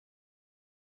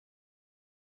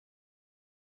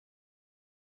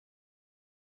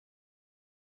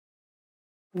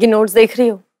ये नोट्स देख रही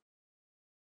हो?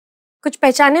 कुछ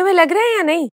पहचाने हुए लग रहे हैं या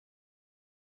नहीं?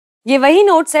 ये वही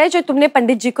नोट्स है जो तुमने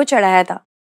पंडित जी को चढ़ाया था।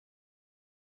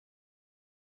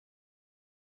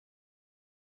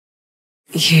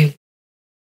 ये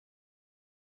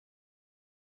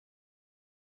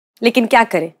लेकिन क्या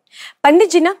करें, पंडित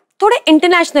जी ना थोड़े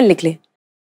इंटरनेशनल निकले।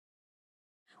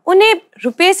 उन्हें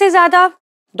रुपए से ज्यादा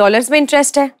डॉलर्स में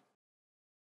इंटरेस्ट है।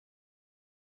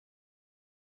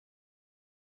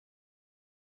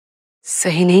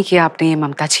 सही नहीं किया आपने ये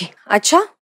ममता जी। अच्छा,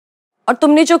 और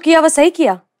तुमने जो किया वो सही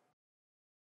किया?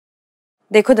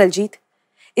 देखो दलजीत,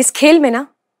 इस खेल में ना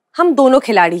हम दोनों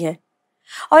खिलाड़ी हैं,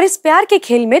 और इस प्यार के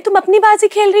खेल में तुम अपनी बाजी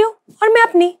खेल रही हो और मैं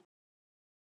अपनी।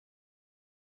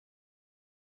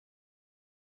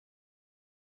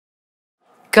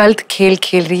 गलत खेल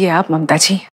खेल रही है आप ममता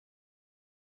जी।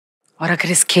 और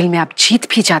अगर इस खेल में आप जीत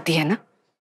भी जाती है ना,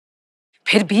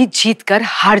 फिर भी जीत कर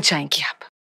हार जाएंगी आप।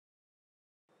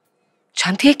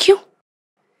 जानती है क्यों?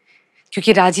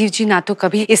 क्योंकि राजीव जी ना तो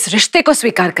कभी इस रिश्ते को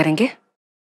स्वीकार करेंगे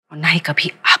और ना ही कभी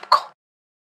आपको।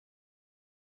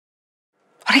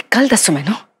 और एक गल दसो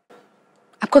मैनू,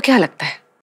 आपको क्या लगता है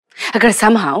अगर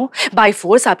समहाउ बाय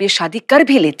फोर्स आप ये शादी कर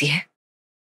भी लेती है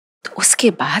तो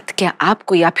उसके बाद क्या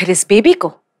आपको या फिर इस बेबी को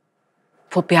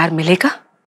वो प्यार मिलेगा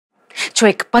जो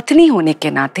एक पत्नी होने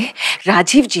के नाते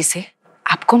राजीव जी से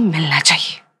आपको मिलना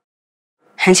चाहिए?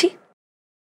 हैं जी?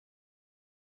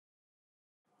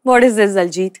 What is this,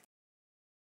 Daljit?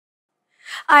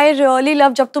 I really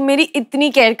love जब तुम मेरी इतनी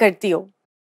केयर करती हो।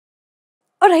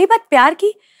 और रही बात प्यार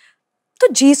की, तो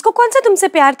जीस को कौन सा तुमसे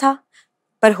प्यार था,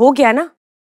 पर हो गया ना।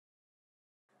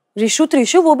 ऋषु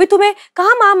त्रिशु वो भी तुम्हें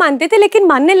कहाँ मां मानते थे, लेकिन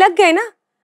मानने लग गए ना।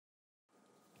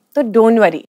 तो डोंट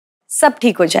वरी, सब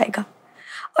ठीक हो जाएगा।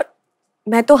 और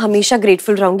मैं तो हमेशा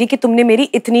ग्रेटफुल रहूंगी कि तुमने मेरी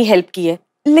इतनी हेल्प की है।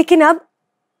 लेकिन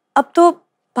अब तो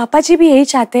पापा जी भी यही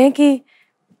चाहते हैं कि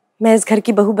मैं इस घर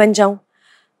की बहू बन जाऊं।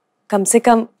 कम से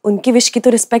कम उनकी विश की तो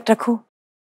रिस्पेक्ट रखो।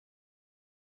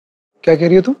 क्या कह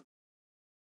रही हो तुम?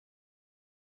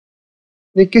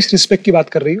 ये किस रिस्पेक्ट की बात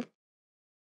कर रही हो?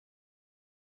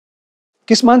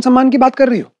 किस मान सम्मान की बात कर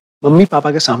रही हो? मम्मी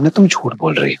पापा के सामने तुम झूठ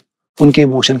बोल रही हो, उनके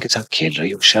इमोशन के साथ खेल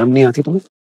रही हो। शर्म नहीं आती तुम्हें?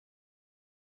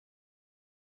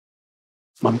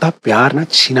 ममता, प्यार ना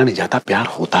छीना नहीं जाता, प्यार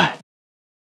होता है।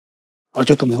 और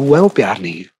जो तुम्हें हुआ है वो प्यार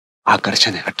नहीं है,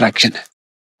 आकर्षण है, अट्रैक्शन है,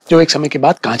 जो एक समय के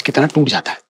बाद कांच की तरह टूट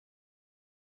जाता है।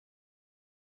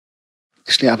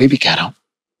 इसलिए अभी भी कह रहा हूं,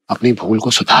 अपनी भूल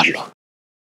को सुधार लो।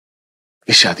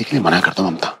 इस शादी के लिए मना कर दो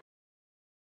ममता।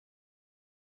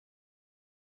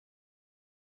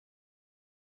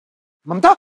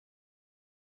 ममता!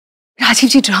 राजीव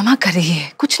जी ड्रामा कर रही है,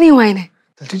 कुछ नहीं हुआ इन्हें।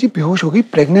 दलजीत जी बेहोश हो गई,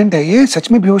 प्रेग्नेंट है ये,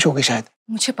 सच में बेहोश हो गई शायद।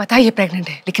 मुझे पता है ये प्रेग्नेंट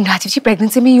है, लेकिन राजीव जी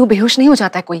प्रेगनेंसी में यूं बेहोश नहीं हो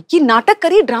जाता है कोई। ये नाटक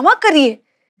करिए, ड्रामा करिए।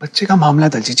 बच्चे का मामला है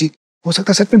दलजीत जी, हो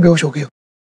सकता है सच में बेहोश हो गई हो।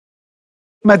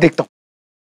 मैं देखता हूं।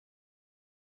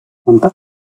 ममता,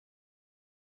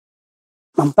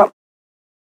 ममता,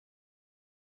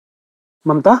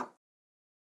 ममता,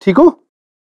 ठीक हो?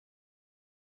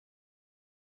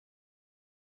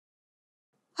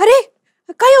 अरे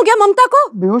कहीं हो गया ममता को?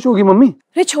 बेहोश होगी मम्मी।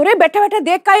 अरे छोरे, बैठे बैठे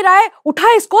देख का ही रहा है,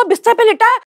 उठा इसको, बिस्तर पे लिटा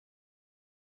है।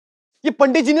 ये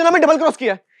पंडित जी ने ना मैं डबल क्रॉस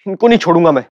किया है, इनको नहीं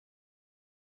छोड़ूंगा मैं।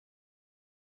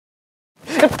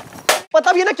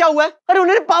 पता भी है ना क्या हुआ है? अरे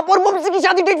उन्होंने पापा और मम्मी की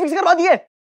शादी डेट फिक्स करवा दी है।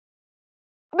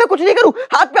 मैं कुछ नहीं करूं,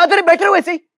 हाथ पे हाथ बैठे रहो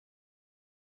ऐसे ही।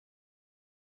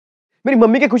 मेरी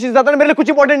मम्मी की खुशी से ज्यादा मेरे लिए कुछ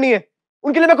इंपॉर्टेंट नहीं है।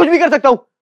 उनके लिए मैं कुछ भी कर सकता हूं।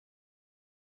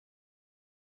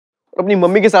 और अपनी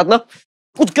मम्मी के साथ ना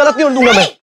कुछ गलत नहीं होने दूंगा मैं।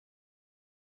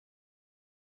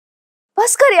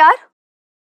 बस कर यार,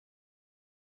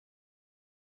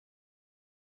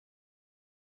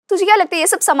 तुझे क्या लगता है ये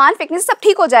सब सामान फेंकने से सब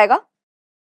ठीक हो जाएगा?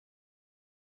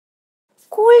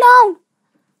 Cool down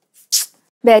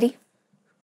berry.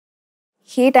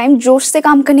 ये टाइम जोश से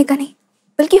काम करने का नहीं,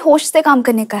 बल्कि होश से काम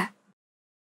करने का है।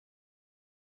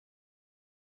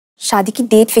 शादी की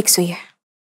डेट फिक्स हुई है,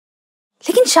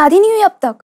 लेकिन शादी नहीं हुई अब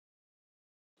तक।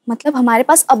 मतलब हमारे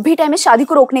पास अब भी टाइम है शादी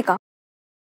को रोकने का,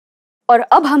 और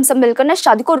अब हम सब मिलकर ना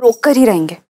शादी को रोक कर ही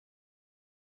रहेंगे।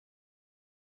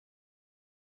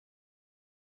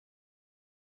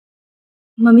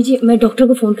 मम्मी जी, मैं डॉक्टर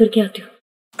को फोन करके आती हूँ।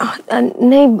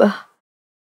 नहीं,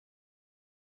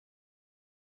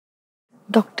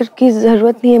 डॉक्टर की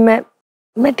जरूरत नहीं है,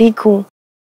 मैं ठीक हूँ।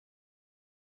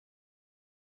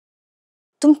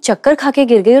 तुम चक्कर खा के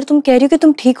गिर गई और तुम कह रही हो कि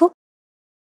तुम ठीक हो?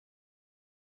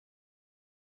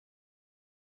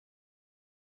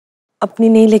 अपनी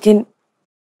नहीं, लेकिन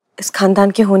इस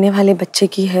खानदान के होने वाले बच्चे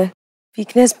की है।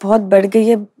 वीकनेस बहुत बढ़ गई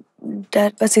है।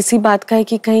 डर बस इसी बात का है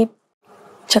कि कहीं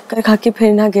चक्कर खा के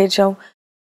फिर ना गिर जाऊं।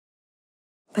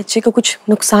 बच्चे को कुछ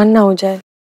नुकसान ना हो जाए।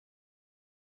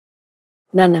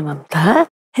 ना ना ममता,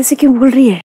 ऐसे क्यों बोल रही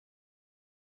है?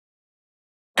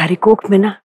 तारी कोख में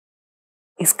ना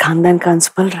इस खानदान का अंश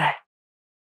पल रहा है,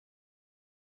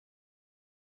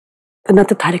 तो ना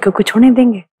तो थारे को कुछ होने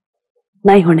देंगे,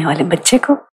 ना ही होने वाले बच्चे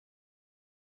को।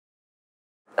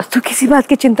 तो किसी बात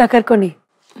की चिंता कर को नहीं।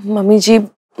 मम्मी जी,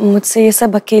 मुझसे ये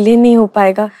सब अकेले नहीं हो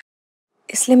पाएगा,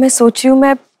 इसलिए मैं सोच रही हूँ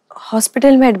मैं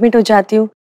हॉस्पिटल में एडमिट हो जाती हूँ,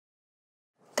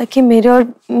 ताकि मेरे और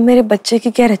मेरे बच्चे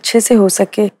की केयर अच्छे से हो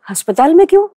सके। अस्पताल में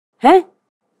क्यों है?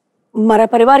 हमारा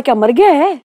परिवार क्या मर गया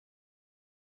है?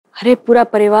 अरे पूरा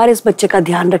परिवार इस बच्चे का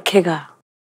ध्यान रखेगा।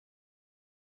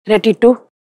 रे टिट्टू,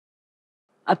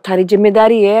 अब थारी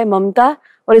जिम्मेदारी है ममता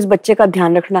और इस बच्चे का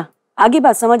ध्यान रखना। आगे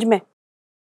बात समझ में?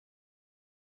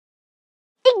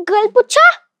 एक गल पूछा,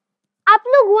 आप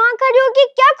लोग वहाँ खड़े हो कि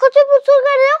क्या खुशी फुसूल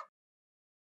कर रहे हो?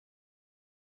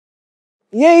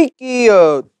 यही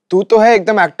कि तू तो है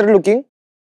एकदम एक्टर लुकिंग,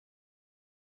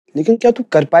 लेकिन क्या तू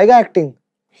कर पाएगा एक्टिंग?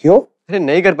 यो? अरे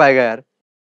नहीं कर पाएगा यार,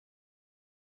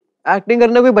 एक्टिंग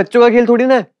करना कोई बच्चों का खेल थोड़ी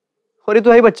ना है, और ये तो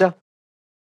है ही बच्चा।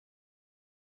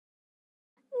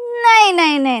 नहीं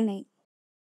नहीं नहीं नहीं,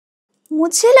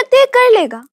 मुझे लगता है कर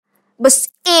लेगा। बस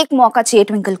एक मौका चाहिए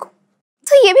ट्विंकल को,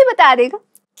 तो ये भी बता देगा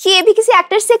कि ये भी किसी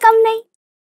एक्टर से कम नहीं।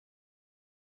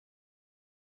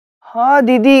 हाँ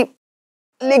दीदी,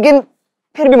 लेकिन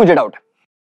फिर भी मुझे डाउट है।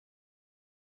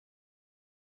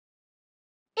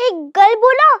 एक गल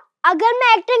बोला, अगर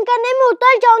मैं एक्टिंग करने में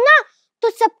उतर जाऊं ना तो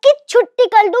सबकी छुट्टी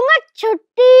कर दूंगा,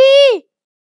 छुट्टी।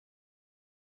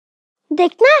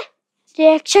 देखना है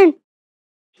रिएक्शन।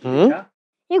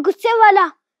 ये गुस्से वाला।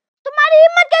 तुम्हारी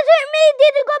हिम्मत कैसे है मेरी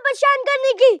दीदी को परेशान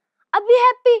करने की? अभी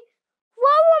हैप्पी,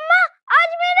 वो मम्मा आज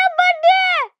मेरा बर्थडे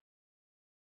है।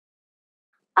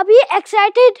 अभी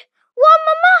एक्साइटेड, वो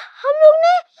मम्मा हम लोग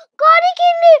ने गाड़ी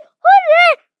खरीद ली,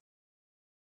 हुर्रे।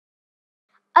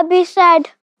 अभी सैड,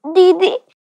 दीदी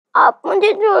आप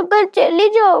मुझे छोड़कर चली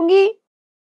जाओगी।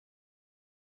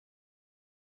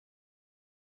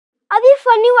 अभी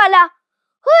फनी वाला,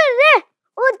 हुर्रे,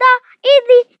 उदा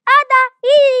इदी आदा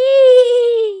ई।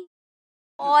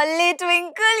 ओले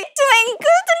ट्विंकल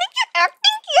ट्विंकल, तूने क्या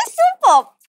एक्टिंग की है, सुपर।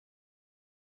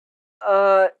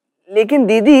 लेकिन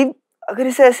दीदी, अगर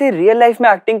इसे ऐसे रियल लाइफ में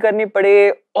एक्टिंग करनी पड़े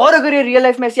और अगर ये रियल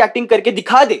लाइफ में ऐसी एक्टिंग करके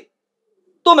दिखा दे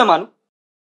तो मैं मानूं।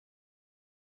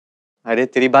 अरे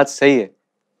तेरी बात सही है,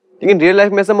 लेकिन रियल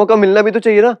लाइफ में ऐसा मौका मिलना भी तो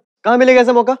चाहिए ना। कहाँ मिलेगा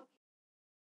ऐसा मौका?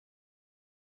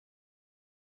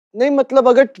 नहीं मतलब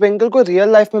अगर ट्विंकल को रियल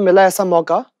लाइफ में मिला ऐसा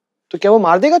मौका तो क्या वो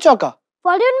मार देगा चौका?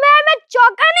 बॉलीवुड में मैं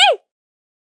चौका नहीं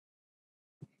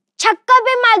छक्का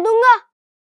भी मार दूंगा।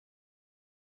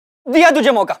 दिया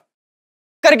तुझे मौका,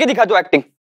 करके दिखा तू एक्टिंग,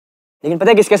 लेकिन पता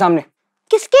है किसके सामने?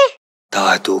 किसके?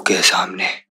 दादू के सामने।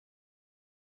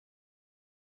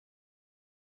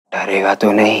 डरेगा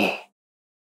तो नहीं?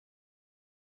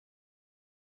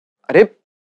 अरे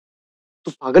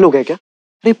तू पागल हो गया क्या?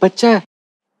 अरे बच्चा है,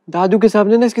 दादू के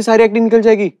सामने ना इसकी सारी एक्टिंग निकल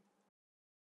जाएगी,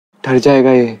 डर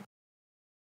जाएगा ये।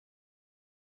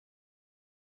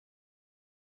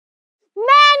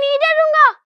 मैं नहीं डरूंगा।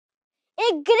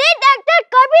 एक ग्रेट एक्टर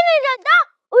कभी नहीं डरता,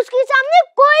 उसके सामने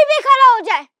कोई भी खड़ा हो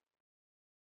जाए।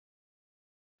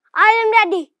 I am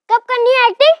ready. कब करनी है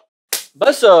एक्टिंग?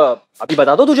 बस अभी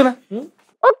बता दो तुझे मैं।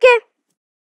 ओके।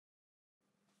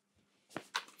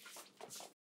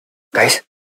 गाइस,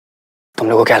 तुम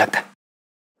लोगों को क्या लगता है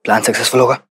प्लान सक्सेसफुल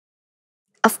होगा?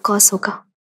 ऑफ कोर्स होगा,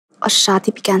 और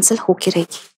शादी भी कैंसिल होके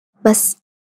रहेगी। बस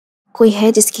कोई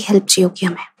है जिसकी हेल्प चाहिए होगी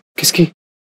हमें। किसकी?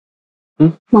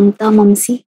 ममता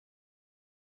ममसी।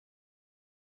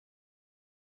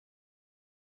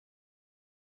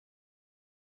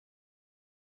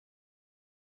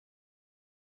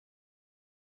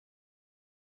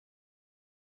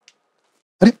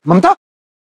 अरे ममता,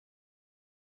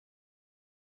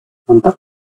 ममता,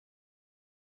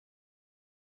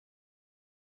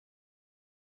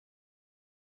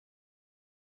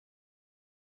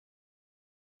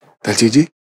 दलजीत जी,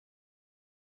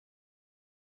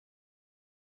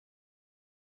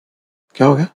 क्या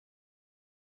हो गया?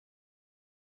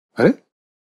 अरे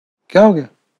क्या हो गया?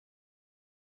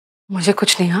 मुझे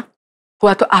कुछ नहीं, हाँ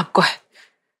हुआ तो आपको है।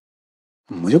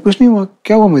 मुझे कुछ नहीं हुआ।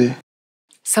 क्या हुआ मुझे?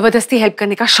 जबरदस्ती हेल्प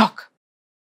करने का शौक।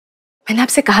 मैंने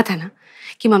आपसे कहा था ना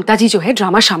कि ममता जी जो है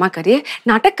ड्रामा शामा करिए,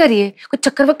 नाटक करिए, कुछ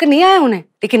चक्कर वक्कर नहीं आया उन्हें।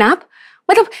 लेकिन आप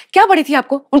मतलब क्या पड़ी थी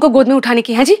आपको उनको गोद में उठाने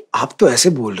की? है जी, आप तो ऐसे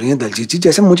बोल रही हैं दलजीत जी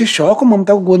जैसे मुझे शौक हो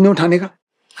ममता को गोद में उठाने का।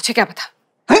 मुझे क्या पता।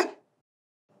 है?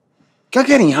 क्या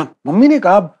कह रही हैं आप? मम्मी ने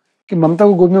कहा कि ममता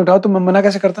को गोद में उठाओ तो मैं मना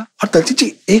कैसे करता? और दलजीत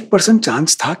जी 1%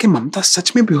 चांस था कि ममता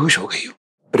सच में बेहोश हो गई हो,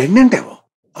 प्रेग्नेंट है वो।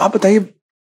 आप बताइए,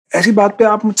 ऐसी बात पे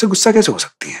आप मुझसे गुस्सा कैसे हो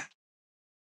सकती हैं?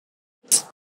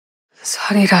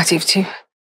 सॉरी राजीव जी,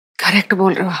 करेक्ट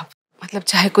बोल रहे हो आप। मतलब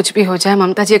चाहे कुछ भी हो जाए,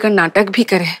 ममता जी अगर नाटक भी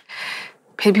करे,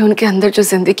 फिर भी उनके अंदर जो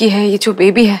जिंदगी है, ये जो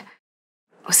बेबी है,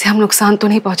 उसे हम नुकसान तो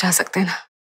नहीं पहुंचा सकते ना।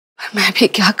 पर मैं भी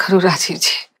क्या करूं राजीव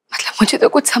जी, मतलब मुझे तो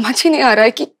कुछ समझ ही नहीं आ रहा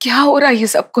है कि क्या हो रहा है ये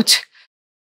सब कुछ।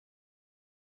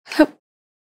 मतलब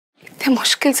इतने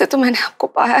मुश्किल से तो मैंने आपको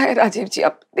पाया है राजीव जी।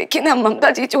 आप देखिए ना, ममता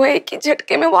जी जो है एक ही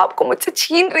झटके में वो आपको मुझसे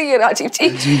छीन रही है राजीव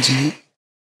जी। जी,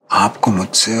 आपको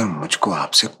मुझसे और मुझको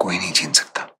आपसे कोई नहीं छीन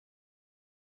सकता।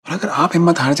 और अगर आप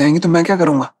हिम्मत हार जाएंगे तो मैं क्या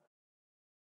करूंगा?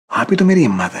 आप ही तो मेरी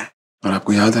हिम्मत है। और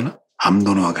आपको याद है ना, हम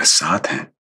दोनों अगर साथ हैं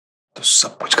तो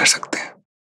सब कुछ कर सकते हैं।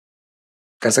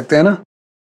 कर सकते हैं ना?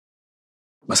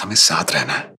 बस हमें साथ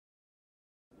रहना है।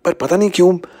 पर पता नहीं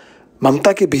क्यों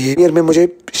ममता के बिहेवियर में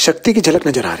मुझे शक्ति की झलक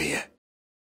नजर आ रही है।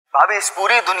 भाभी, इस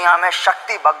पूरी दुनिया में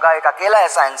शक्ति बग्गा एक अकेला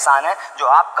ऐसा इंसान है जो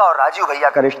आपका और राजीव भैया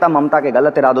का रिश्ता ममता के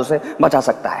गलत इरादों से बचा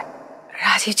सकता है।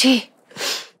 राजीव जी,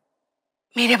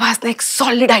 मेरे पास ना एक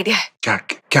सॉलिड आइडिया है। क्या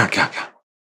क्या क्या क्या?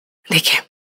 देखिए,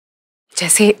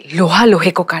 जैसे लोहा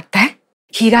लोहे को काटता है,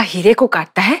 हीरा हीरे को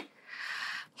काटता है,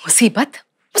 मुसीबत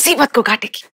मुसीबत को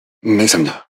काटेगी। नहीं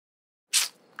समझा।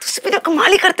 तुम भी तो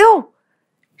कमाल ही करते हो।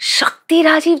 शक्ति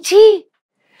राजीव जी।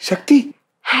 शक्ति?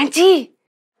 हाँ जी।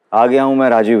 आ गया हूं मैं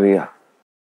राजीव भैया,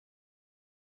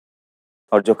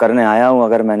 और जो करने आया हूं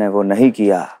अगर मैंने वो नहीं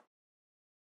किया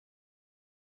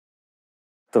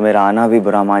तो मेरा आना भी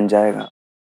बुरा मान जाएगा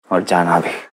और जाना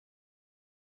भी।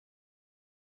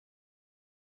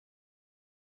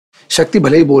 शक्ति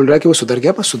भले ही बोल रहा है कि वो सुधर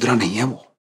गया, पर सुधरा नहीं है वो।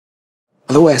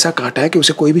 मतलब वो ऐसा काटा है कि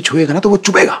उसे कोई भी छुएगा ना तो वो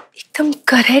चुभेगा। एकदम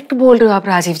करेक्ट बोल रहे हो आप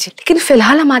राजीव जी। लेकिन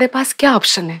फिलहाल हमारे पास क्या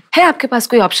ऑप्शन है आपके पास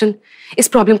कोई ऑप्शन इस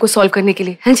प्रॉब्लम को सॉल्व करने के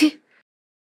लिए? हैं जी?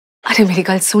 अरे मेरी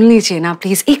गल सुन लीजिए ना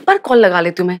प्लीज, एक बार कॉल लगा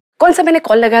लेती हूँ मैं। कौन सा मैंने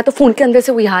कॉल लगाया तो फोन के अंदर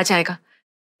से वो यहाँ आ जाएगा।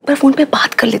 पर फोन पे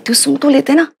बात कर लेती हूँ, सुन तो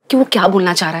लेते ना कि वो क्या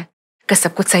बोलना चाह रहा है। अगर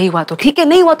सब कुछ सही हुआ तो ठीक है,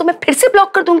 नहीं हुआ तो मैं फिर से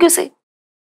ब्लॉक कर दूंगी उसे।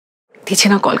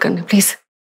 दीजिए ना कॉल करने प्लीज।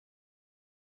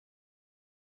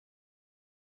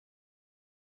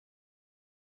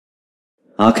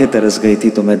 आंखें तरस गई थी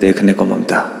तुम्हें देखने को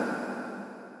ममता।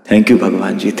 थैंक यू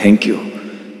भगवान जी, थैंक यू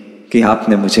कि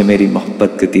आपने मुझे मेरी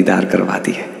मोहब्बत के दीदार करवा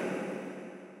दी है।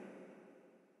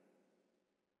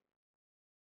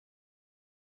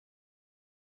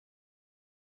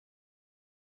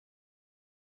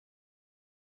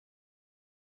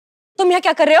 तुम यहाँ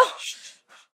क्या कर रहे हो?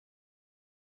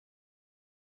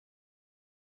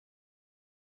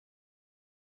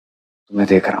 मैं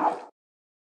देख रहा हूं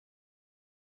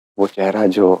वो चेहरा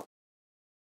जो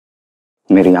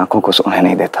मेरी आंखों को सोने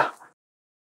नहीं देता।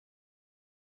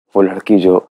 वो लड़की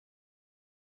जो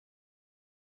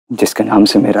जिसके नाम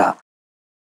से मेरा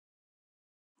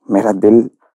मेरा दिल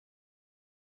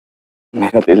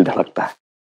धड़कता है।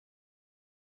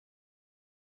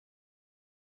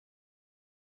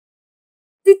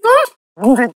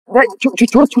 छोड़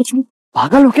छोड़ छोड़,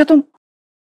 पागल हो क्या तुम?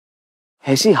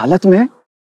 ऐसी हालत में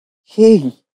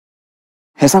ये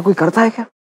ऐसा कोई करता है क्या?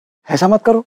 ऐसा मत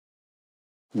करो।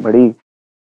 बड़ी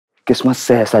किस्मत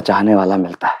से ऐसा चाहने वाला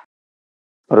मिलता है,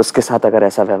 और उसके साथ अगर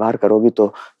ऐसा व्यवहार करोगी तो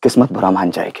किस्मत बुरा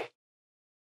मान जाएगी।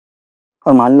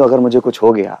 और मान लो अगर मुझे कुछ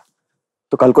हो गया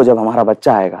तो कल को जब हमारा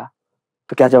बच्चा आएगा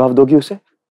तो क्या जवाब दोगी उसे?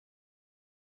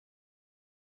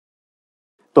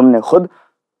 तुमने खुद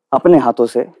अपने हाथों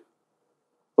से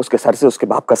उसके सर से उसके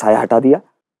बाप का साया हटा दिया।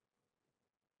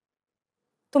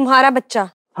 तुम्हारा बच्चा?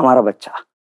 हमारा बच्चा।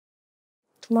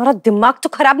 तुम्हारा दिमाग तो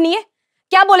खराब नहीं है?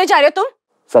 क्या बोले जा रहे हो तुम?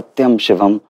 सत्यम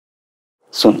शिवम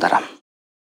सुंदरम,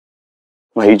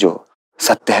 वही जो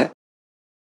सत्य है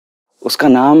उसका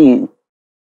नाम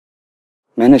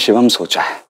मैंने शिवम सोचा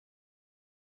है,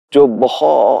 जो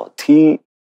बहुत ही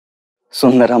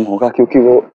सुंदरम होगा क्योंकि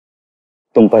वो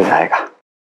तुम पर जाएगा।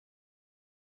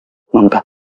 ममता,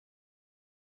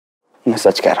 मैं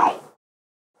सच कह रहा हूं,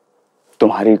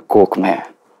 तुम्हारी कोख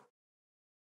में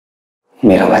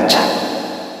मेरा बच्चा,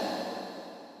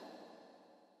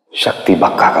 शक्ति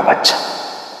बक्का का बच्चा।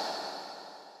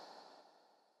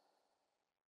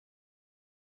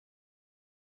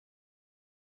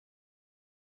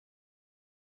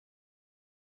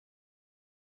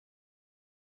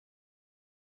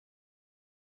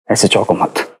 ऐसे चौंको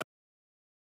मत,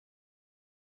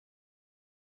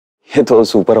 ये तो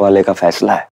सुपर वाले का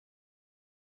फैसला है।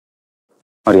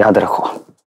 और याद रखो,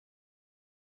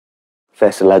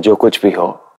 फैसला जो कुछ भी हो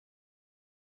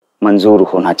मंजूर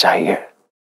होना चाहिए।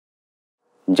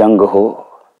 जंग हो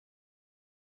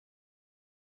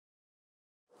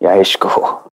या इश्क हो,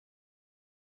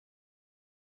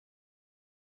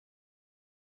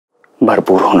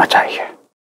 भरपूर होना चाहिए।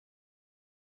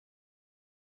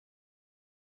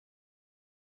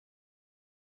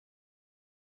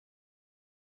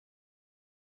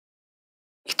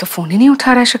 तो फोन ही नहीं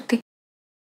उठा रहा है शक्ति।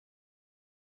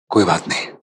 कोई बात नहीं,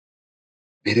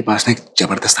 मेरे पास ना एक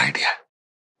जबरदस्त आइडिया है।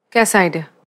 कैसा आइडिया?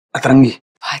 अतरंगी।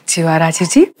 अच्छी बात राजीव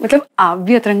जी, मतलब आप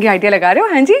भी अतरंगी आइडिया लगा रहे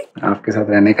हो? हैं जी, आपके साथ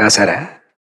रहने का असर है।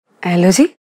 हेलो जी,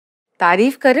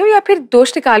 तारीफ कर रहे हो या फिर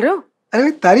दोष निकाल रहे हो?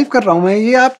 अरे तारीफ कर रहा हूं मैं,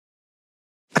 ये आप।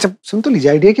 अच्छा सुन तो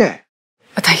लीजिए, आइडिया क्या है?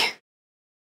 बताइए।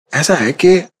 ऐसा है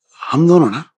कि हम दोनों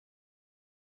ना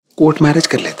कोर्ट मैरिज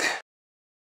कर लेते हैं।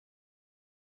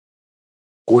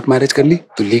 कोर्ट मैरिज कर ली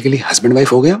तो लीगली हस्बैंड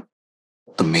वाइफ हो गया,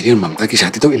 तो मेरी और ममता की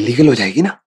शादी तो इलीगल हो जाएगी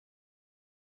ना।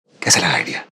 कैसा लगा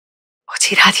आइडिया? ओ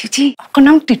जी राजीव जी, आपका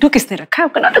नाम टीटू किसने रखा है?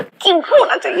 आपका नाम तो क्यों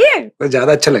होना चाहिए? तो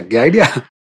ज्यादा अच्छा लग गया आइडिया।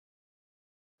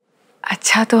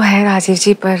 अच्छा तो है राजीव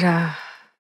जी, पर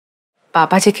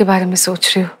पापा जी के बारे में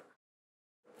सोच रही हूँ।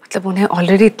 मतलब उन्हें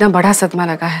ऑलरेडी इतना बड़ा सदमा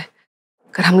लगा है,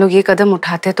 अगर हम लोग ये कदम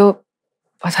उठाते तो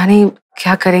पता नहीं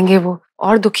क्या करेंगे, वो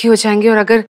और दुखी हो जाएंगे, और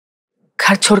अगर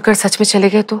घर छोड़कर सच में चले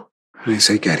गए तो।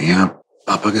 सही कह रही हैं आप,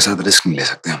 पापा के साथ रिस्क नहीं ले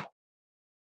सकते हम।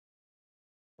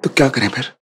 तो क्या करें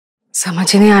फिर?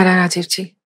 समझ ही नहीं आ रहा राजीव जी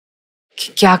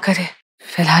कि क्या करें।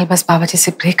 फिलहाल बस बाबा जी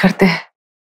से प्रे करते हैं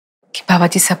कि बाबा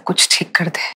जी सब कुछ ठीक कर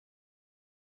दे।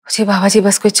 जी बाबा जी,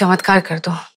 बस कोई चमत्कार कर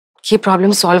दो, ये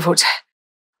प्रॉब्लम सॉल्व हो जाए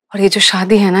और ये जो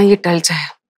शादी है ना ये टल जाए,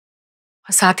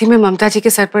 और साथ ही में ममता जी के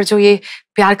सर पर जो ये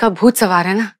प्यार का भूत सवार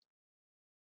है ना,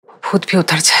 भूत भी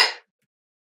उतर जाए।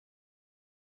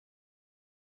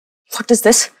 What is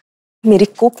this? मेरी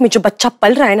कोख में जो बच्चा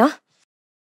पल रहा है ना,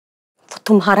 वो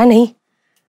तुम्हारा नहीं,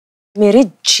 मेरे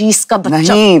जीस का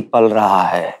बच्चा। नहीं पल रहा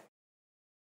है,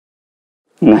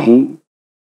 नहीं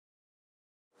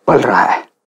पल रहा है।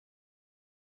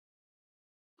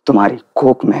 तुम्हारी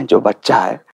कोख में जो बच्चा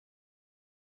है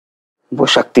वो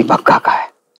शक्ति बग्गा का है।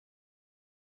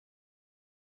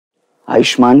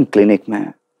 आयुष्मान क्लिनिक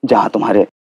में जहां तुम्हारे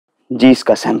जीस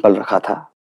का सैंपल रखा था,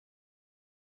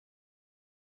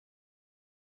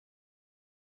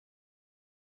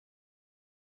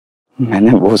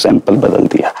 मैंने वो सैंपल बदल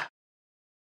दिया।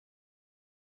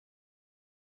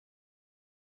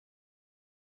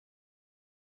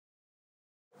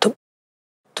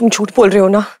 तुम झूठ बोल रहे हो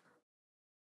ना?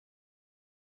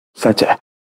 सच है,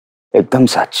 एकदम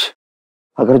सच।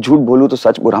 अगर झूठ बोलूं तो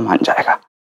सच बुरा मान जाएगा।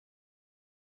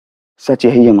 सच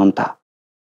यही है ममता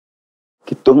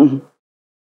कि तुम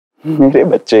मेरे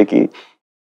बच्चे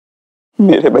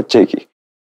की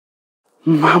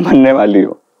मां बनने वाली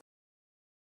हो।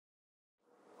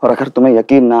 और अगर तुम्हें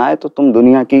यकीन ना आए तो तुम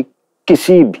दुनिया की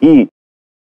किसी भी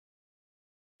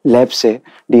लैब से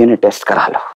डीएनए टेस्ट करा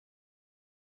लो।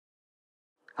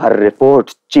 हर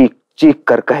रिपोर्ट चीख चीख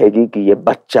कर कहेगी कि ये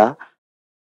बच्चा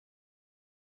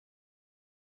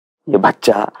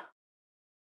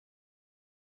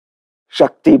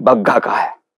शक्ति बग्गा का है।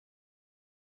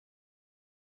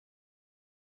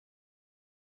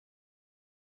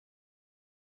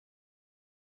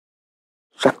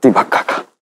 शक्ति बग्गा का।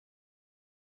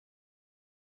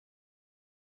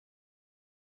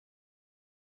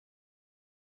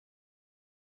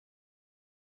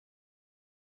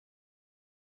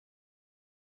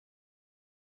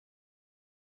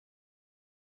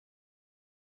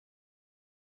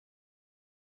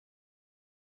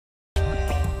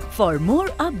 For more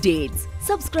updates,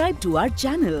 subscribe to our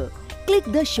channel, click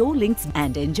the show links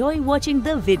and enjoy watching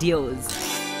the videos.